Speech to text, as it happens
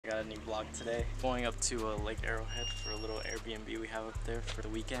mini vlog today. Going up to Lake Arrowhead for a little Airbnb we have up there for the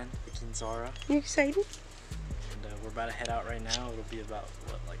weekend. With Zara. You excited? And we're about to head out right now. It'll be about,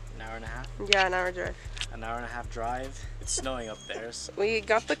 what, like an hour and a half? Yeah, an hour drive. An hour and a half drive. It's snowing up there. So. We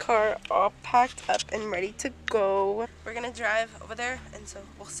got the car all packed up and ready to go. We're gonna drive over there, and so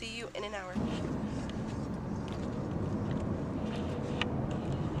we'll see you in an hour.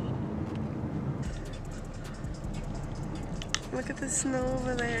 Look at the snow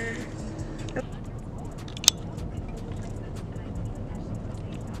over there.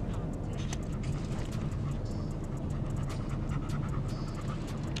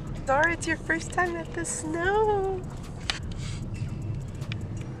 Zara, it's your first time at the snow.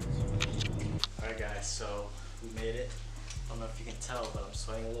 Alright guys, so we made it. I don't know if you can tell, but I'm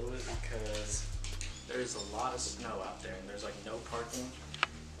sweating a little bit because there's a lot of snow out there and there's like no parking.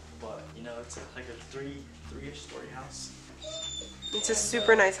 But you know, it's like a three-ish story house. It's a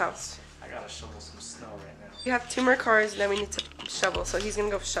super nice house. I gotta shovel some snow right now. We have 2 more cars, then we need to shovel, so he's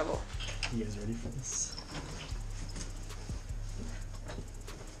gonna go shovel. You guys ready for this?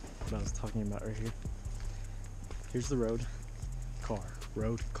 What I was talking about right here. Here's the road, car,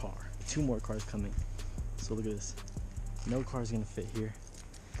 2 more cars coming. So look at this. No car's gonna fit here.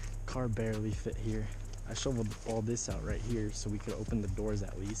 Car barely fit here. I shoveled all this out right here so we could open the doors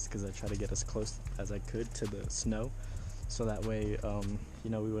at least, because I tried to get as close as I could to the snow. So that way, you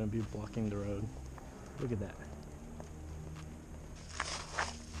know, we wouldn't be blocking the road. Look at that.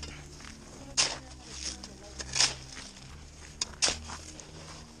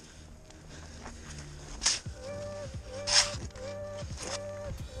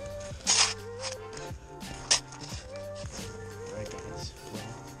 Alright guys,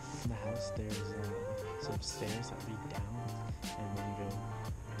 well, in the house there's some stairs that lead down, and then go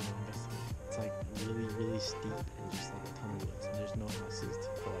investigate. It's like really steep and just like a ton of woods, and there's no houses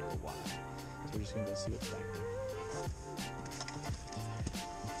for like a while. So we're just gonna go see what's back there.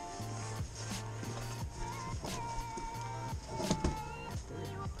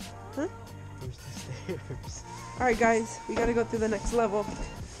 Huh? There's the stairs. Alright guys, we gotta go through the next level.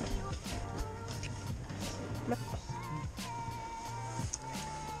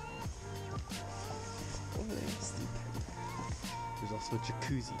 There's also a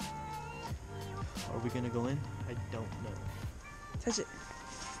jacuzzi. Are we gonna go in? I don't know. Touch it.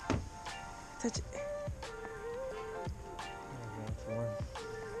 Touch it. Oh, it's warm.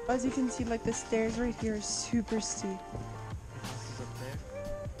 As you can see, like the stairs right here are super steep. The house is up there.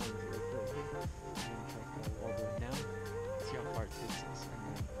 There's a rope right here. We're gonna try to go all the way down. See how far it takes us, and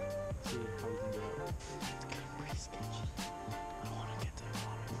then see how we can get out. It's getting pretty sketchy. I don't want to get to the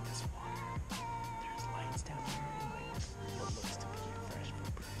water with this water. There's lights down here and like what looks to be fresh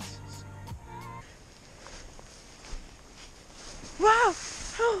footprints. Wow!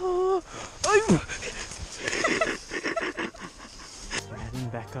 Oh. We're heading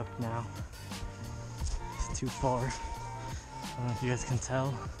back up now. It's too far. I don't know if you guys can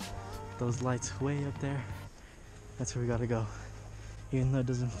tell. Those lights way up there. That's where we gotta go. Even though it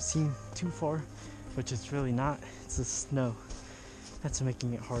doesn't seem too far, which it's really not. It's the snow that's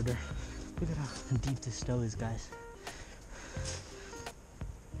making it harder. Look at how deep the snow is, guys.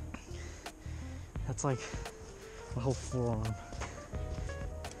 That's like a whole forearm.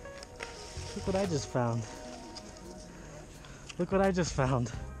 Look what I just found. Look what I just found.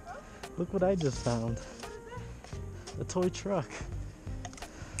 Look what I just found. A toy truck.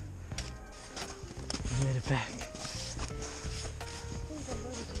 We made it back.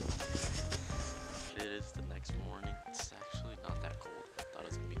 It is the next morning. It's actually not that cold. I thought it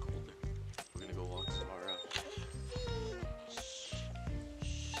was gonna be colder. We're gonna go walk Zara.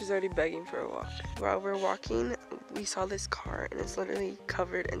 She's already begging for a walk. While we're walking, we saw this car and it's literally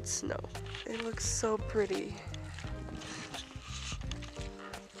covered in snow. It looks so pretty.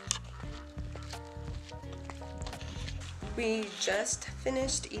 We just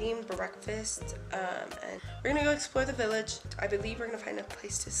finished eating breakfast and we're gonna go explore the village. I believe we're gonna find a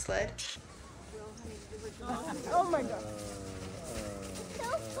place to sled. Oh my god.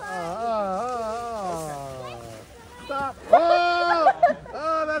 Stop.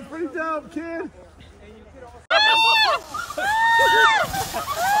 Oh, that's pretty dope, kid. Are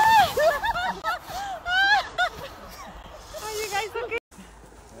you guys okay?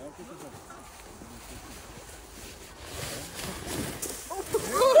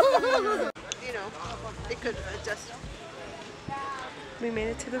 You know, it could adjust. We made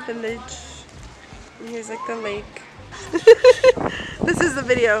it to the village. And here's like the lake. This is the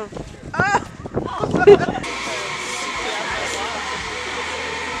video. Ah! Alright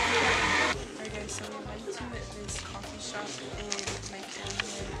guys, so we went to this coffee shop in Lake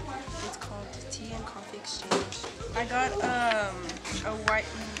Arrowhead coffee exchange. I got a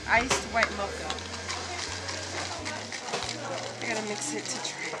iced white mocha. I gotta mix it to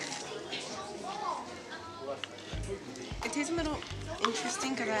try. It tastes a little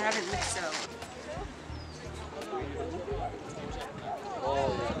interesting because I haven't mixed it up.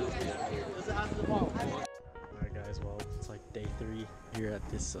 Alright guys, well it's like day 3 here at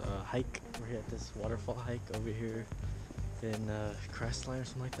this hike. We're here at this waterfall hike over here in Crestline or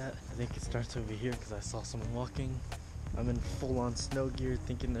something like that. I think it starts over here because I saw someone walking. I'm in full-on snow gear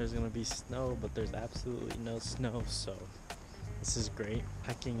thinking there's gonna be snow, but there's absolutely no snow, so this is great.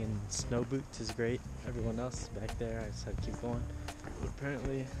 Hiking in snow boots is great. Everyone else is back there. I just had to keep going. But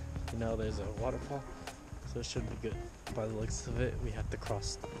apparently, you know, there's a waterfall, so it should be good. By the looks of it, we have to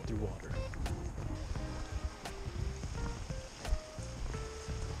cross through water.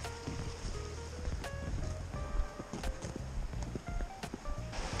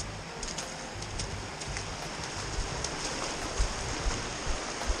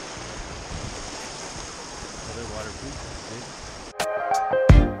 Another waterproof, that's big.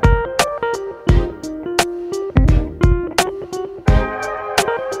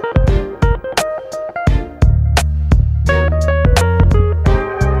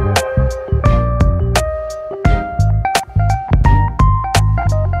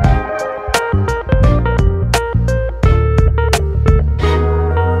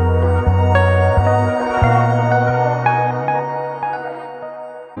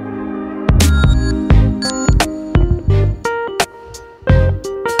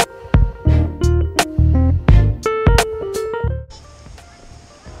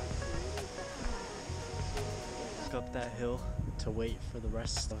 Up that hill to wait for the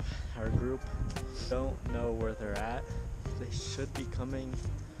rest of our group. Don't know where they're at. They should be coming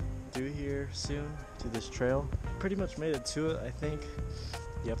through here soon to this trail. Pretty much made it to it, I think.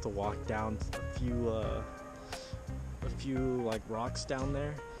 You have to walk down a few like rocks down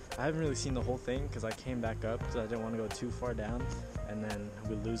there. I haven't really seen the whole thing because I came back up because I didn't want to go too far down and then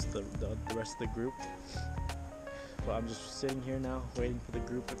we lose the rest of the group. But I'm just sitting here now waiting for the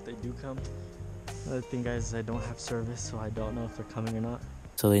group if they do come. Another thing guys is I don't have service, so I don't know if they're coming or not.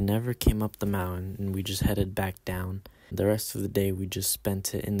 So they never came up the mountain and we just headed back down. The rest of the day we just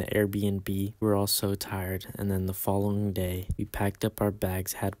spent it in the Airbnb. We were all so tired, and then the following day we packed up our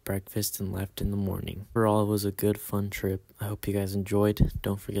bags, had breakfast, and left in the morning. Overall, it was a good fun trip. I hope you guys enjoyed.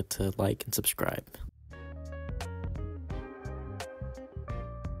 Don't forget to like and subscribe.